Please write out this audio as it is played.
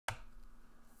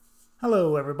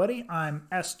Hello everybody, I'm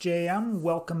SJM.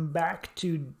 Welcome back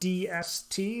to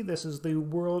DST. This is the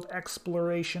World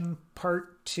Exploration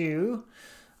Part 2.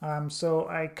 So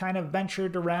I kind of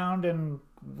ventured around and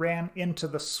ran into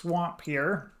the swamp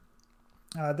here.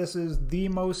 This is the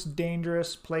most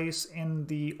dangerous place in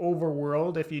the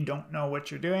overworld if you don't know what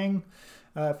you're doing.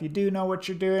 If you do know what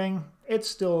you're doing, it's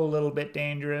still a little bit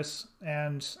dangerous,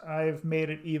 and I've made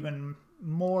it even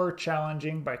more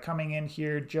challenging by coming in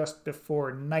here just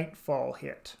before nightfall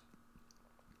hit.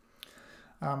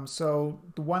 So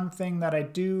the one thing that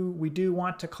we do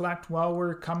want to collect while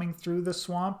we're coming through the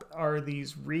swamp are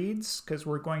these reeds, because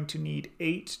we're going to need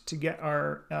 8 to get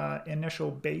our initial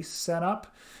base set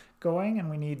up going, and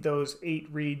we need those 8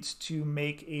 reeds to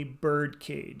make a bird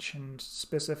cage, and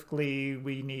specifically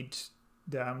we need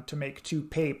to make 2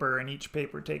 paper, and each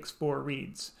paper takes 4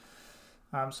 reeds.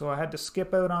 So I had to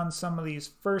skip out on some of these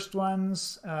first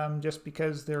ones just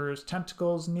because there's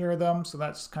tentacles near them. So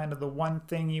that's kind of the one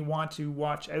thing you want to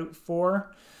watch out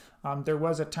for. There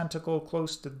was a tentacle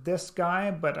close to this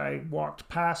guy, but I walked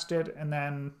past it and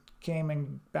then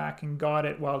came back and got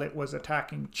it while it was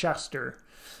attacking Chester.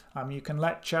 You can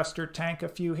let Chester tank a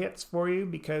few hits for you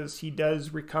because he does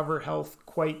recover health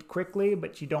quite quickly,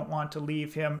 but you don't want to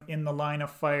leave him in the line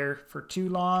of fire for too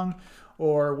long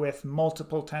or with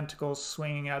multiple tentacles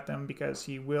swinging at them, because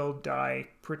he will die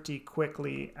pretty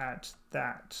quickly at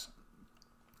that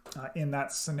in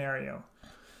that scenario.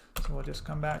 So we'll just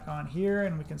come back on here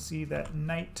and we can see that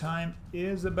nighttime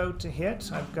is about to hit.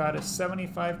 I've got a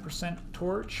 75%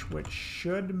 torch, which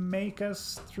should make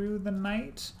us through the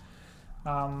night,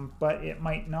 but it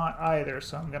might not either.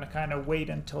 So I'm going to kind of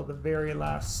wait until the very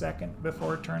last second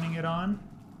before turning it on.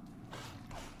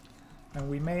 And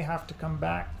we may have to come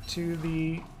back to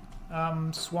the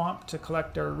swamp to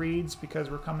collect our reeds because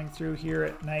we're coming through here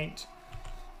at night.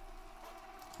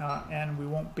 And we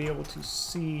won't be able to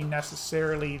see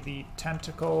necessarily the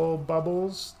tentacle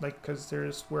bubbles, because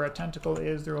there's where a tentacle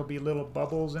is, there will be little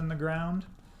bubbles in the ground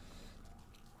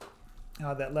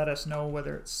that let us know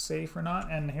whether it's safe or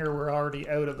not. And here we're already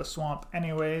out of the swamp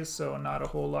anyways, so not a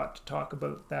whole lot to talk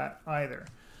about that either.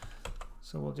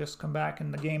 So we'll just come back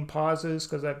and the game pauses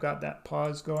because I've got that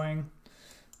pause going.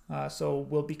 So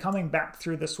we'll be coming back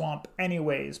through the swamp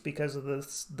anyways because of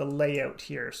the layout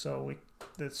here. So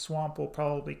the swamp will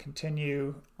probably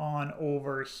continue on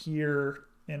over here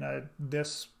in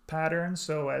this pattern.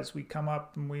 So as we come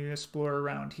up and we explore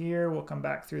around here, we'll come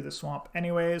back through the swamp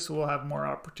anyways. So we'll have more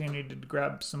opportunity to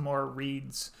grab some more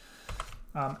reeds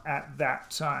at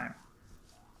that time.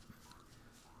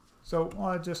 So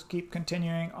I'll just keep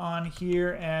continuing on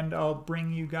here and I'll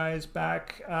bring you guys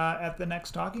back at the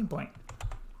next talking point.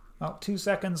 Well, 2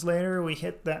 seconds later, we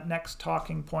hit that next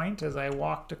talking point as I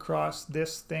walked across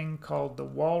this thing called the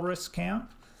Walrus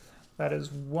Camp. That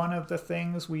is one of the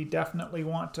things we definitely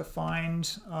want to find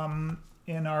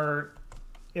in our,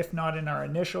 if not in our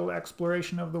initial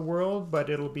exploration of the world, but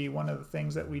it'll be one of the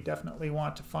things that we definitely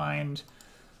want to find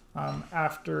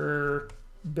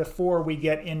before we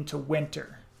get into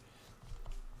winter.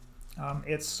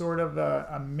 It's sort of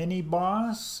a mini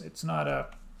boss. It's not a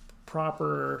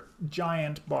proper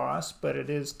giant boss, but it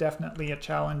is definitely a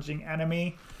challenging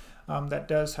enemy that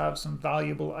does have some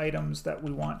valuable items that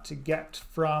we want to get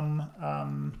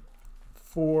from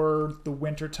for the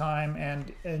winter time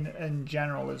and in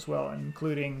general as well,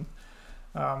 including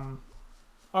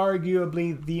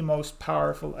arguably the most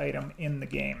powerful item in the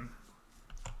game.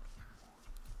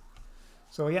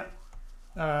 So yeah,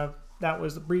 that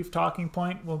was the brief talking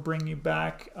point. We'll bring you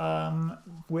back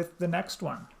with the next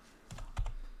one.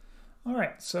 All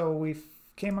right, so we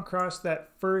came across that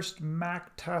first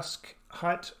MacTusk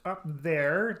hut up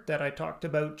there that I talked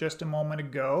about just a moment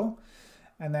ago.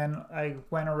 And then I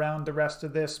went around the rest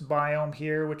of this biome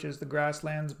here, which is the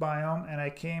grasslands biome, and I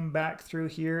came back through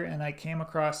here and I came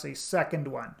across a second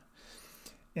one.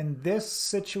 In this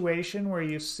situation where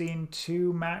you've seen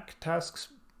 2 MacTusks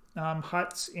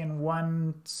huts in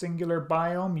one singular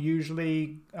biome,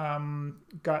 usually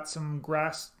got some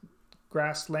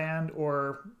grassland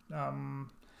or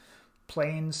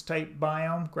plains type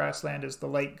biome. Grassland is the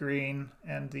light green,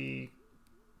 and the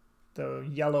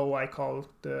yellow I call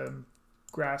the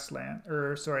grassland,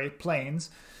 or sorry, plains,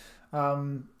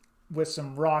 with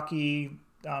some rocky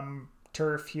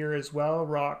turf here as well,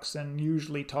 rocks and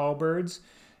usually tall birds.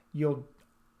 You'll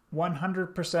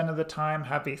 100% of the time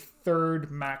have a third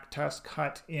MacTusk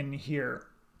hut in here.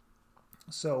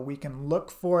 So we can look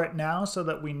for it now so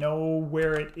that we know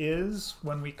where it is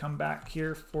when we come back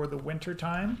here for the winter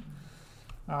time,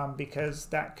 because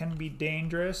that can be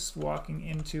dangerous, walking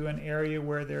into an area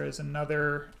where there is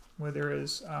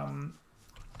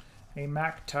a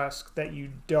Mac Tusk that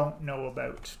you don't know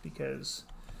about, because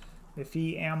if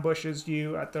he ambushes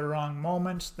you at the wrong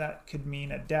moment, that could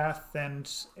mean a death,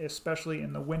 and especially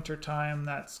in the winter time,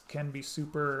 that can be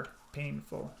super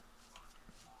painful.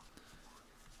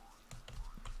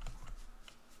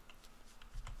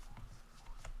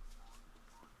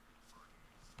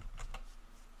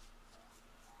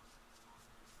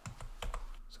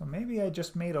 So maybe I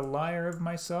just made a liar of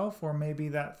myself, or maybe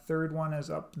that third one is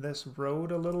up this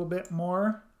road a little bit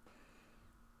more.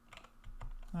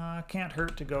 Can't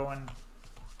hurt to go and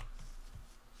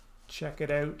check it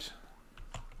out.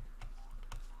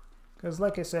 Because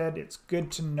like I said, it's good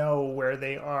to know where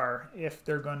they are, if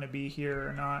they're going to be here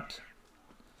or not.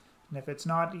 And if it's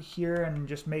not here and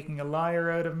just making a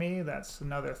liar out of me, that's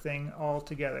another thing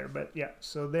altogether. But yeah,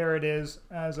 so there it is,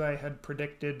 as I had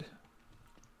predicted.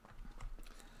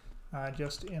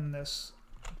 Just in this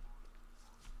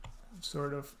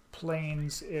sort of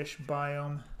plains-ish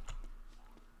biome.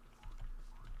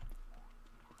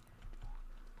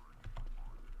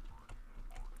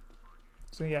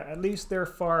 So yeah, at least they're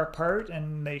far apart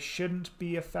and they shouldn't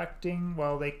be affecting,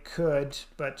 well, they could,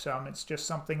 but it's just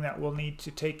something that we'll need to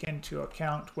take into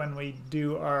account when we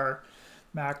do our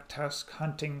Mac Tusk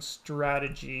hunting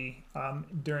strategy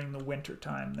during the winter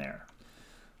time there.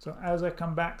 So as I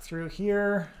come back through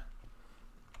here,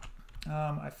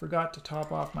 I forgot to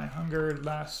top off my hunger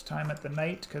last time at the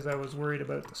night because I was worried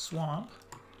about the swamp.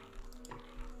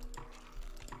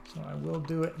 So I will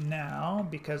do it now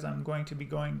because I'm going to be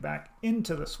going back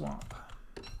into the swamp.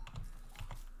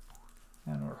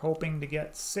 And we're hoping to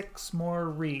get 6 more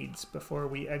reeds before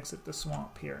we exit the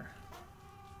swamp here.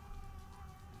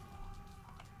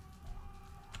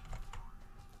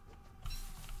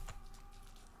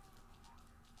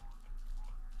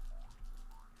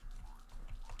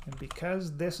 And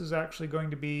because this is actually going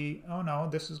to be, oh no,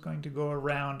 this is going to go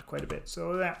around quite a bit.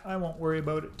 So that I won't worry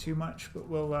about it too much, but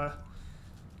we'll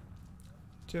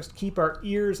just keep our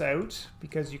ears out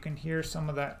because you can hear some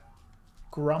of that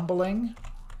grumbling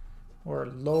or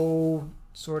low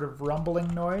sort of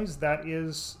rumbling noise. That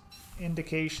is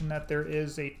indication that there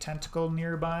is a tentacle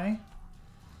nearby,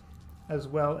 as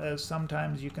well as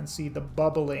sometimes you can see the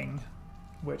bubbling,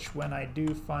 which when I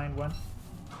do find one,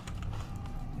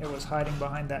 it was hiding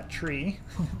behind that tree.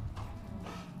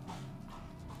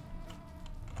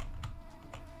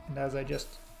 And as I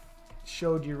just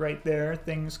showed you right there,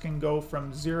 things can go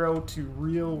from 0 to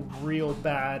real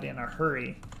bad in a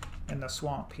hurry in the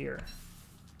swamp here.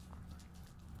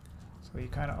 So you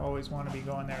kind of always want to be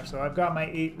going there. So I've got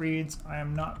my 8 reeds. I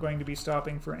am not going to be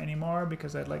stopping for any more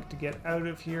because I'd like to get out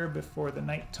of here before the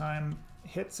nighttime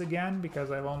hits again, because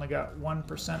I've only got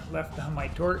 1% left on my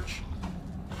torch,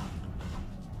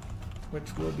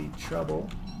 which will be trouble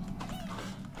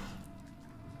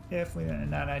if we,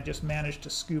 and then I just managed to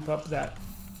scoop up that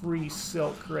free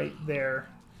silk right there,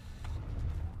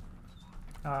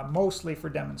 mostly for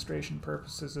demonstration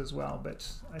purposes as well, but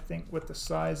I think with the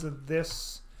size of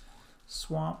this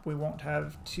swamp we won't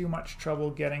have too much trouble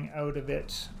getting out of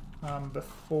it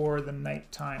before the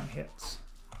nighttime hits.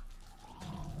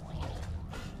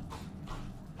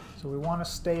 So we want to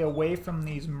stay away from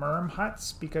these merm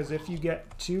huts, because if you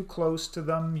get too close to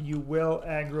them, you will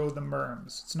aggro the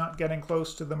merms. It's not getting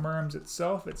close to the merms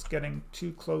itself, it's getting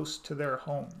too close to their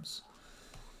homes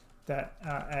that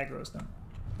aggroes them.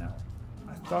 Now,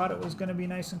 I thought it was going to be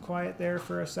nice and quiet there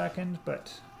for a second,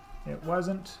 but it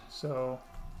wasn't, so...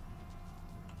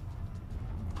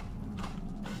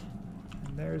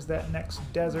 And there's that next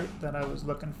desert that I was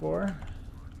looking for.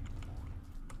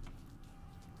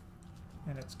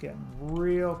 And it's getting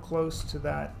real close to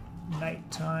that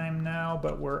nighttime now,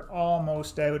 but we're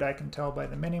almost out, I can tell by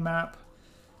the mini-map.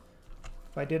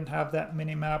 If I didn't have that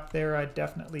mini-map there, I'd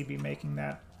definitely be making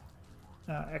that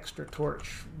extra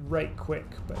torch right quick,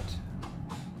 but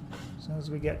as soon as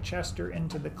we get Chester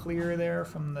into the clear there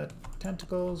from the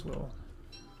tentacles, we'll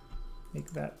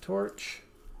make that torch.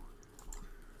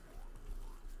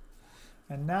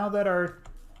 And now that our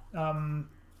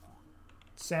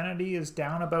sanity is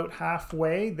down about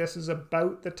halfway, this is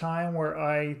about the time where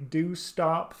I do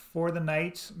stop for the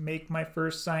night, make my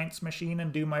first science machine,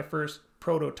 and do my first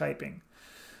prototyping.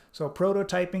 So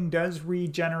prototyping does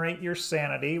regenerate your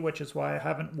sanity, which is why I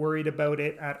haven't worried about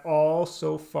it at all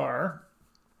so far.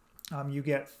 You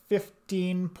get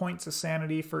 15 points of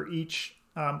sanity for each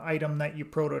item that you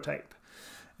prototype.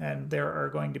 And there are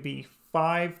going to be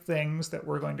 5 things that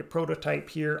we're going to prototype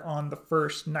here on the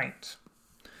first night.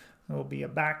 It will be a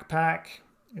backpack,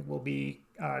 it will be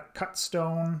cut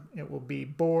stone, it will be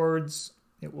boards,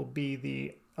 it will be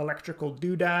the electrical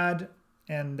doodad,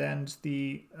 and then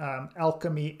the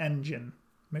alchemy engine.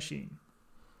 machine.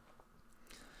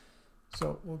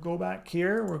 So we'll go back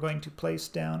here. We're going to place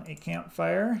down a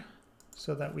campfire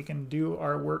so that we can do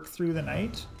our work through the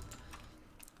night.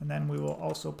 And then we will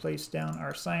also place down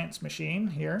our science machine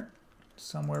here,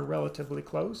 somewhere relatively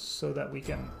close, so that we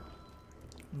can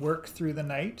work through the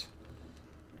night.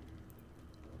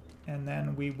 And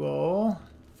then we will,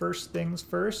 first things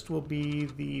first, will be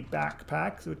the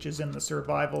backpack, which is in the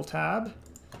survival tab.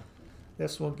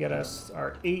 This will get us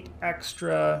our 8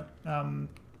 extra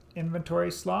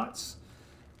inventory slots.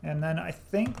 And then I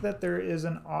think that there is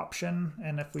an option,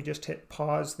 and if we just hit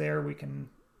pause there, we can,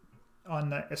 on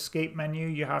the escape menu,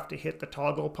 you have to hit the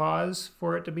toggle pause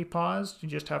for it to be paused. You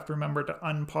just have to remember to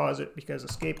unpause it, because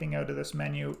escaping out of this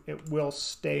menu, it will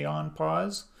stay on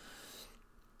pause.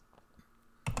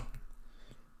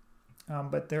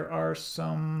 But there are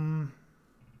some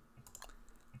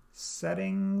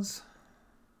settings.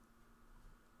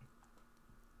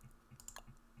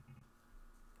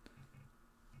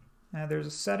 There's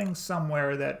a setting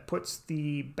somewhere that puts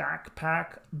the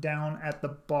backpack down at the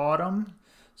bottom,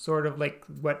 sort of like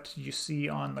what you see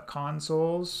on the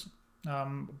consoles.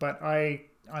 But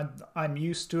I'm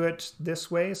used to it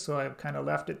this way, so I've kind of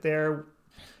left it there.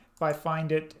 If I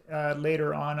find it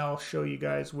later on, I'll show you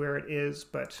guys where it is.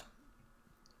 But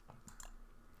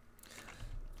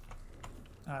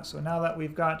so now that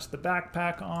we've got the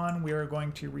backpack on, we are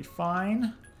going to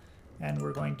refine. And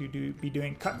we're going to be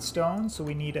doing cut stone, so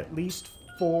we need at least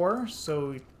 4,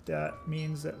 so that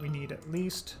means that we need at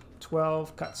least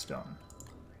 12 cut stone.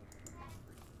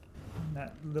 And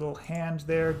that little hand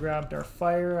there grabbed our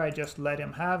fire. I just let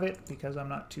him have it because I'm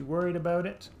not too worried about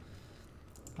it.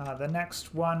 The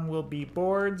next one will be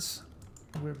boards.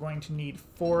 We're going to need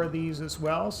 4 of these as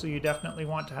well, so you definitely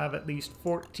want to have at least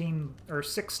 14 or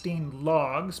 16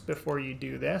 logs before you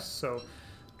do this. So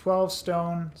 12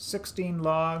 stone, 16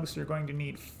 logs. You're going to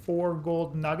need 4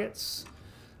 gold nuggets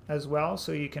as well,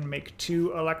 so you can make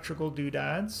 2 electrical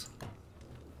doodads.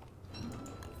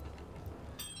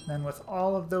 Then with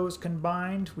all of those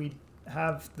combined, we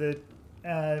have the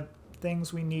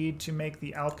things we need to make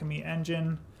the alchemy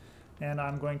engine. And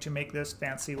I'm going to make this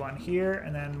fancy one here.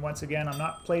 And then once again, I'm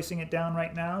not placing it down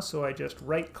right now, so I just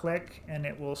right click and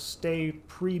it will stay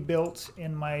pre-built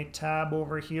in my tab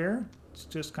over here. It's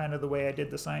just kind of the way I did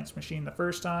the science machine the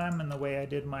first time and the way I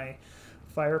did my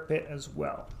fire pit as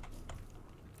well.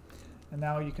 And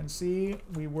now you can see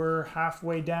we were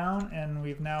halfway down and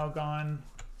we've now gone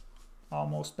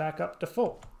almost back up to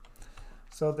full.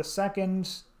 So the second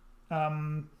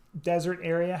desert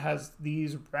area has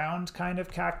these round kind of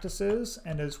cactuses,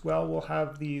 and as well we'll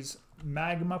have these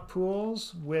magma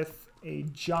pools with a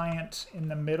giant in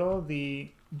the middle,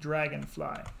 the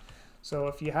dragonfly. So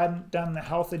if you hadn't done the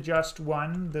health adjust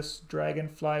one, this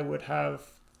dragonfly would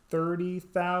have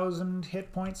 30,000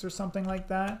 hit points or something like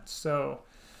that. So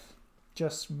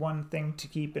just one thing to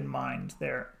keep in mind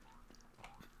there.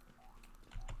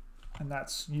 And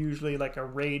that's usually like a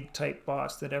raid type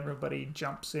boss that everybody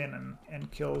jumps in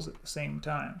and kills at the same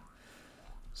time.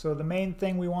 So the main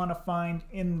thing we want to find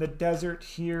in the desert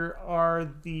here are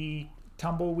the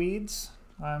tumbleweeds.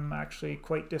 I'm actually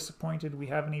quite disappointed we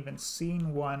haven't even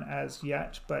seen one as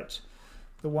yet, but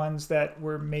the ones that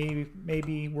were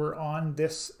maybe were on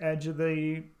this edge of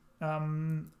the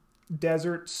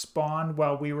desert spawned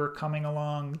while we were coming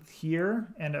along here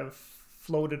and have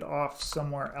floated off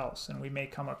somewhere else, and we may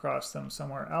come across them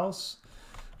somewhere else,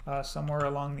 somewhere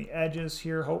along the edges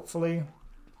here hopefully,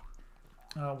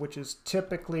 which is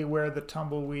typically where the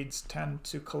tumbleweeds tend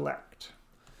to collect.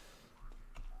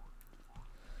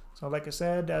 So like I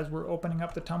said, as we're opening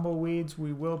up the tumbleweeds,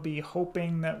 we will be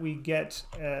hoping that we get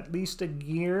at least a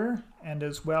gear and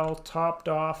as well topped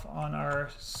off on our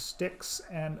sticks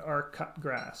and our cut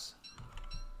grass.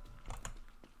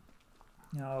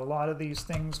 Now a lot of these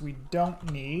things we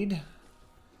don't need,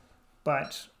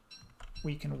 but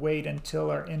we can wait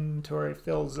until our inventory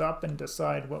fills up and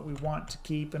decide what we want to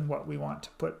keep and what we want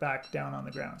to put back down on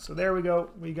the ground. So there we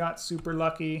go, we got super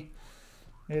lucky.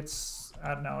 It's,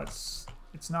 I don't know, it's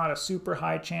not a super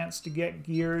high chance to get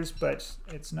gears, but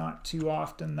it's not too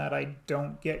often that I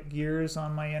don't get gears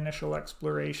on my initial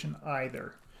exploration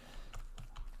either.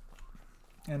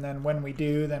 And then when we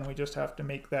do, then we just have to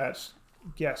make that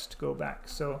guest go back.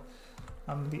 So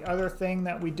the other thing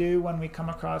that we do when we come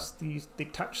across the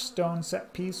touchstone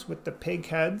set piece with the pig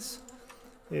heads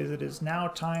is it is now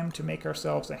time to make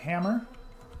ourselves a hammer.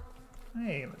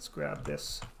 Hey, let's grab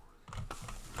this.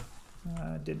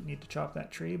 Didn't need to chop that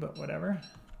tree, but whatever.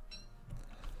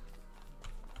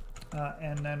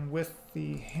 And then with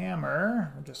the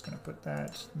hammer, I'm just going to put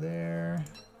that there.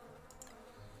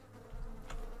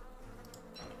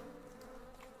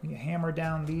 We hammer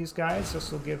down these guys.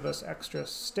 This will give us extra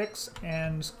sticks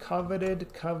and coveted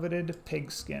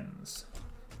pig skins.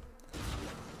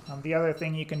 The other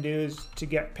thing you can do is to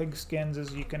get pig skins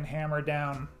is you can hammer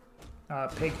down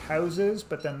pig houses,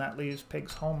 but then that leaves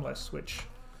pigs homeless, which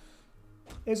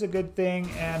is a good thing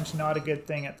and not a good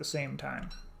thing at the same time.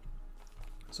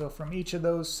 So from each of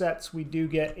those sets we do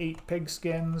get 8 pig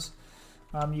skins.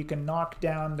 You can knock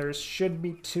down, there should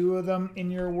be 2 of them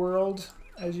in your world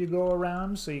as you go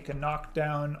around, so you can knock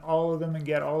down all of them and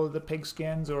get all of the pig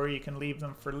skins, or you can leave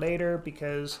them for later,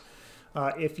 because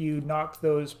if you knock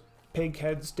those pig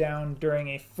heads down during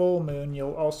a full moon,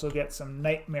 you'll also get some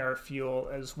nightmare fuel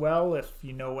as well. If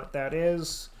you know what that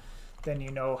is, then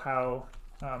you know how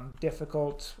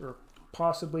difficult or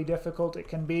possibly difficult it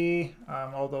can be,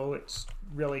 although it's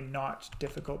really not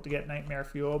difficult to get nightmare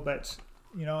fuel. But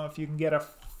you know, if you can get a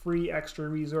free extra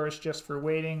resource just for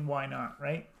waiting, why not,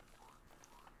 right?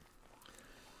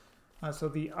 So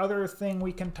the other thing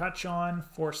we can touch on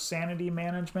for sanity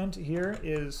management here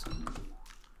is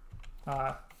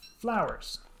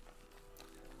flowers.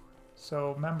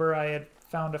 So remember, I had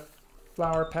found a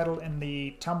flower petal in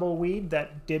the tumbleweed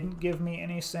that didn't give me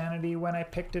any sanity when I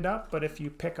picked it up, but if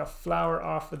you pick a flower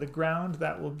off of the ground,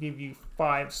 that will give you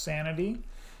 5 sanity.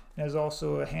 There's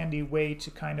also a handy way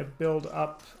to kind of build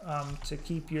up to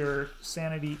keep your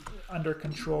sanity under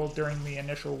control during the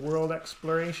initial world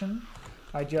exploration.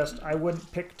 I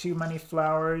wouldn't pick too many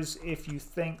flowers if you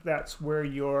think that's where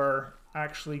you're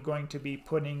actually going to be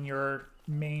putting your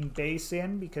main base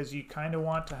in, because you kind of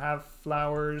want to have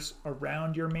flowers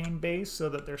around your main base so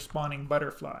that they're spawning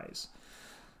butterflies.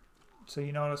 So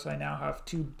you notice I now have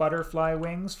 2 butterfly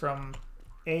wings from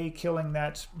killing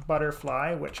that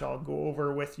butterfly, which I'll go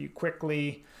over with you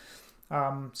quickly.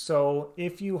 So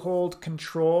if you hold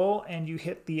control and you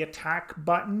hit the attack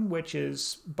button, which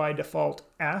is by default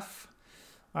F,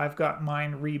 I've got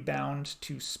mine rebound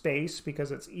to space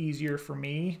because it's easier for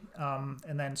me.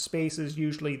 And then space is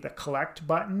usually the collect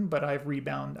button, but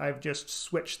I've just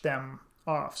switched them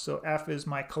off. So F is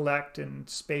my collect and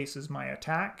space is my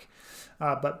attack.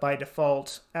 But by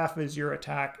default, F is your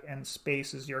attack and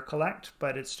space is your collect.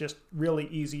 But it's just really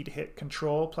easy to hit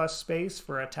control plus space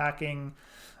for attacking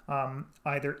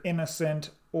either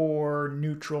innocent or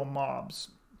neutral mobs.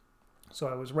 So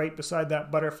I was right beside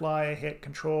that butterfly, I hit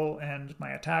control and my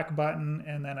attack button,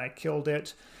 and then I killed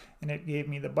it, and it gave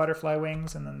me the butterfly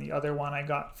wings. And then the other one I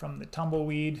got from the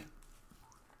tumbleweed,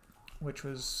 which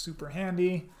was super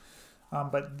handy.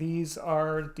 But these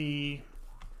are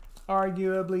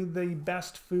arguably the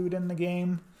best food in the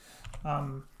game.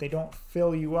 They don't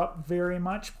fill you up very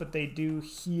much, but they do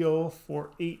heal for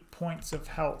 8 points of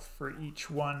health for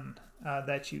each one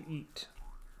that you eat.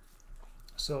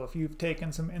 So if you've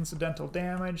taken some incidental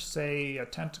damage, say a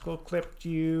tentacle clipped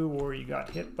you, or you got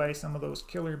hit by some of those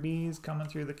killer bees coming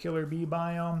through the killer bee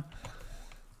biome,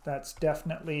 that's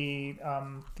definitely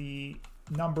the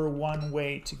 #1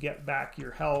 way to get back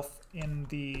your health in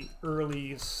the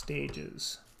early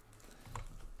stages.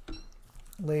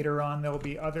 Later on, there'll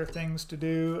be other things to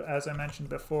do, as I mentioned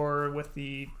before, with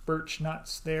the birch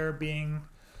nuts there being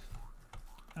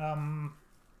a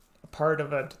part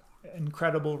of an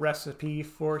incredible recipe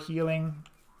for healing.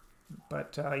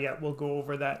 But yeah, we'll go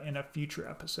over that in a future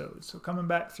episode. So coming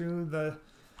back through the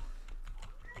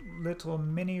little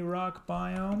mini rock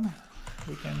biome,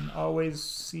 we can always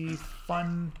see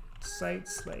fun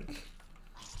sights like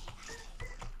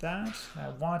that. I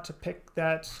want to pick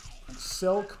that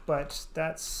silk, but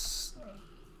that's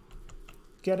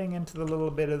getting into the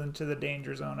little bit into the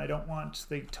danger zone. I don't want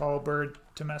the tall bird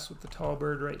to mess with the tall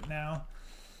bird right now.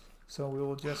 So we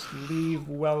will just leave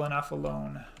well enough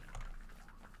alone.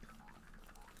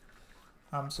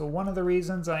 So one of the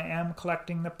reasons I am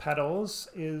collecting the petals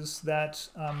is that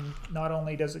not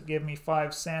only does it give me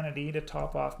 5 sanity to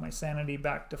top off my sanity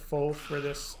back to full for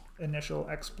this initial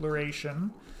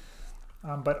exploration,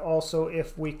 but also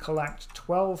if we collect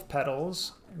 12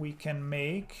 petals, we can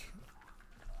make...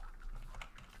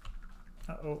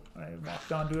 Uh-oh, I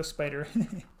walked onto a spider.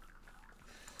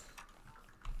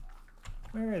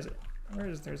 Where is it?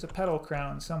 There's a petal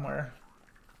crown somewhere.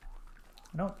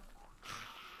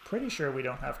 Pretty sure we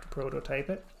don't have to prototype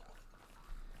it.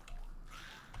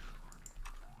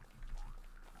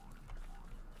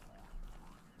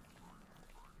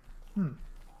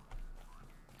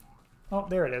 Oh,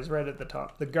 there it is, right at the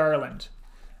top. The garland.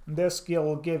 And this skill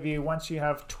will give you, once you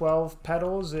have 12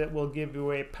 petals, it will give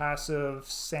you a passive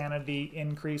sanity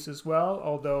increase as well,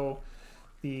 although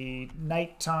the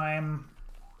nighttime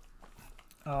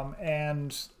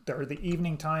or the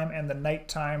evening time and the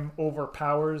nighttime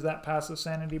overpowers that passive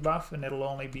sanity buff, and it'll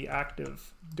only be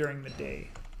active during the day.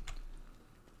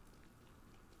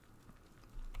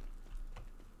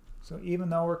 So even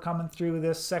though we're coming through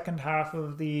this second half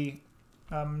of the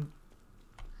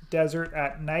desert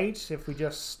at night, if we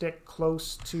just stick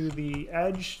close to the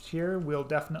edge here, we'll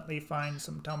definitely find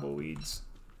some tumbleweeds.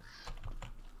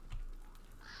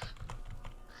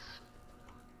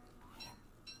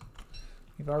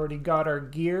 We've already got our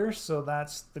gear, so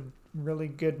that's the really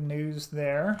good news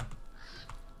there.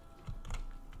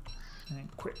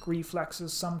 And quick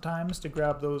reflexes sometimes to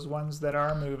grab those ones that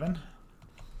are moving.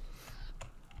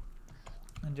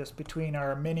 And just between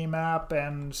our mini map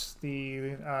and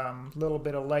the little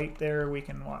bit of light there, we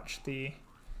can watch the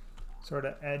sort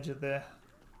of edge of the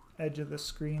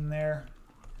screen there.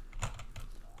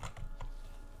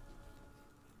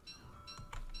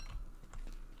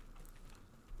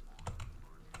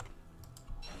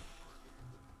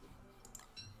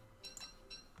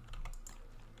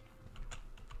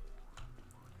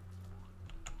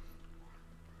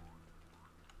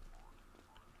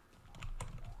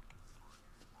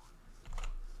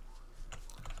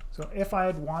 So if I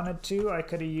had wanted to, I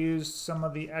could have used some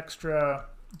of the extra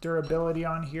durability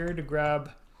on here to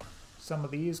grab some of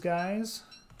these guys.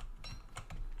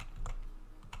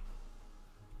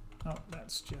 Oh,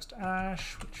 that's just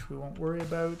ash, which we won't worry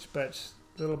about, but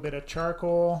a little bit of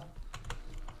charcoal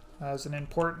as an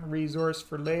important resource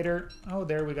for later. Oh,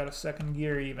 there we got a second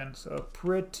gear even. So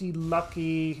pretty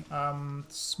lucky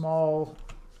small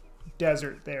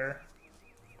desert there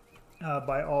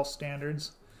by all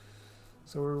standards.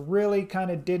 So we really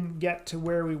kind of didn't get to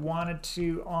where we wanted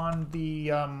to on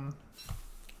the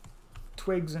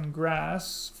twigs and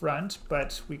grass front,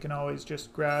 but we can always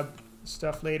just grab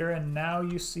stuff later. And now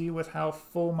you see with how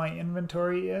full my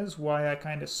inventory is, why I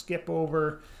kind of skip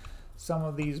over some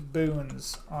of these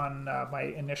boons on my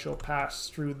initial pass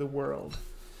through the world.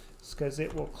 It's because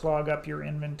it will clog up your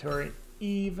inventory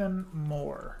even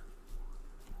more.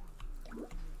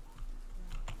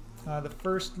 The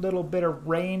first little bit of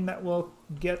rain that we'll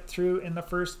get through in the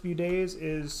first few days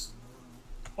is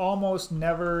almost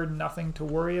never nothing to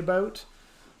worry about.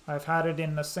 I've had it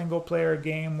in a single player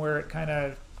game where it kind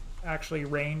of actually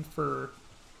rained for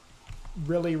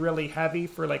really heavy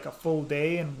for like a full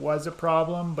day and was a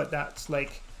problem, but that's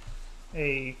like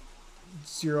a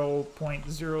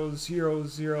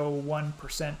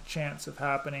 0.0001% chance of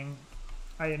happening.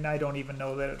 And I don't even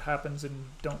know that it happens in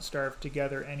Don't Starve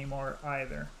Together anymore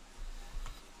either.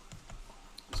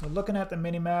 So looking at the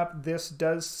minimap, this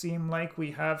does seem like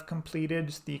we have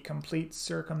completed the complete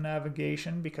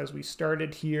circumnavigation because we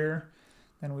started here,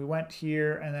 then we went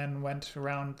here, and then went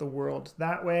around the world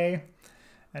that way.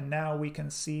 And now we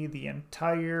can see the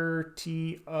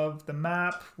entirety of the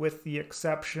map with the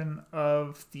exception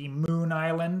of the Moon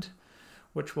Island,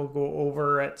 which we'll go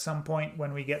over at some point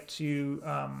when we get to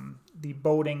the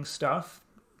boating stuff.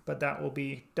 But that will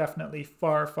be definitely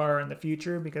far in the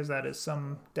future because that is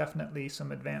definitely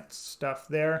some advanced stuff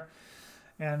there.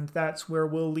 And that's where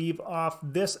we'll leave off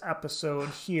this episode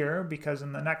here, because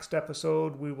in the next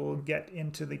episode we will get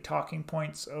into the talking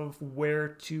points of where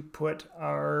to put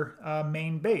our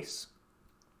main base.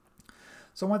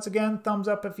 So once again, thumbs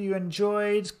up if you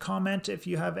enjoyed, comment if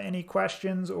you have any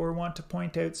questions or want to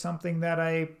point out something that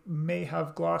I may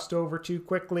have glossed over too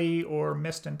quickly or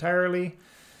missed entirely.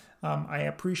 I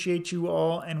appreciate you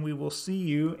all, and we will see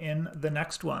you in the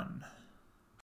next one.